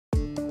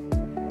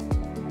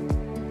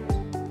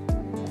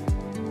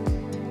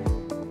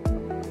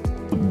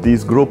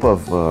These group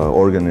of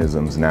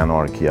organisms,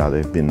 nanoarchaea,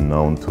 they've been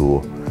known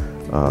to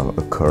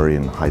occur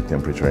in high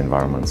temperature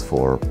environments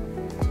for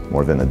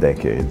more than a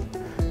decade.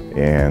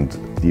 And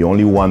the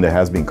only one that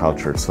has been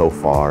cultured so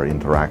far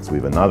interacts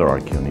with another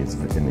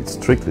archaea, and it's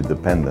strictly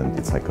dependent.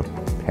 It's like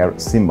a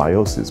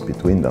symbiosis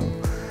between them.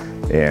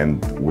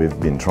 And we've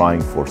been trying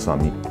for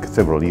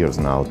several years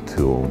now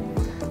to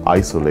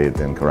isolate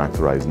and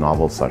characterize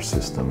novel such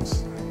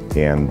systems.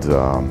 And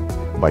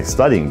by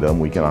studying them,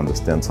 we can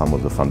understand some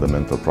of the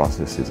fundamental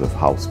processes of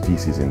how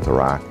species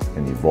interact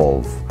and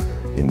evolve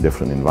in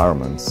different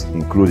environments,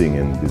 including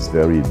in these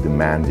very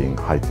demanding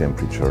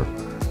high-temperature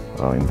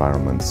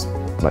environments,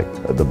 like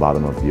at the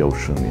bottom of the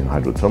ocean in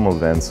hydrothermal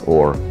vents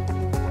or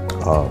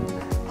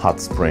hot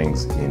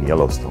springs in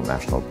Yellowstone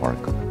National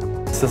Park.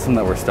 The system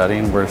that we're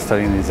studying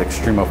these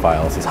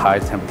extremophiles, these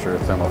high-temperature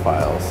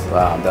thermophiles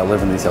that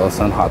live in these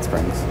Yellowstone hot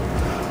springs.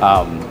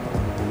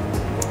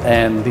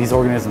 And these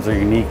organisms are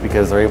unique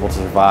because they're able to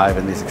survive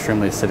in these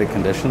extremely acidic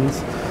conditions,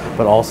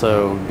 but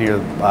also near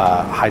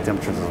high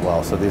temperatures as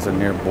well. So these are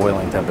near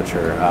boiling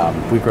temperature.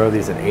 We grow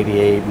these at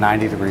 88,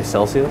 90 degrees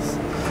Celsius.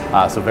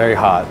 So very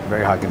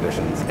hot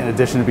conditions. In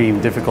addition to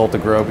being difficult to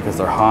grow because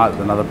they're hot,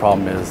 another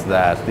problem is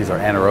that these are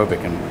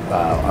anaerobic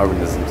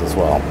organisms as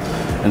well.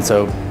 And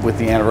so with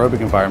the anaerobic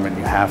environment,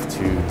 you have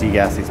to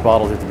degas these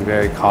bottles. You have to be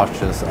very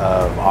cautious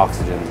of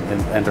oxygen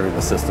entering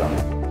the system.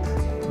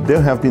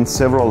 There have been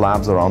several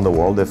labs around the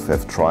world that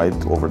have tried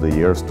over the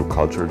years to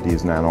culture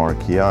these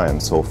nanoarchaea,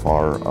 and so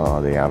far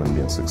they haven't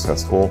been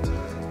successful.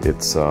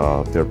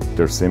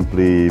 They're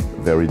simply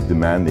very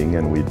demanding,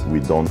 and we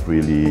don't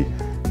really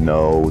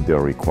know their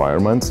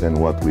requirements. And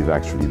what we've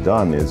actually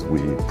done is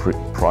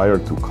prior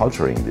to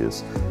culturing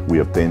this, we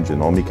obtained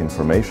genomic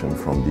information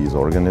from these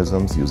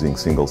organisms using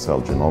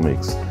single-cell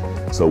genomics.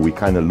 So we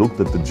kind of looked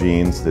at the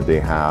genes that they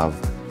have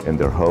and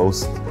their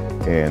host,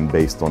 and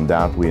based on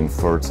that we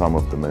inferred some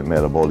of the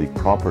metabolic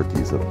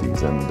properties of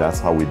these, and that's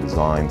how we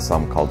designed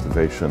some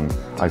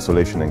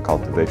isolation and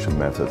cultivation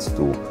methods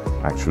to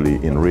actually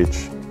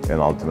enrich and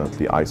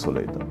ultimately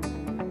isolate them.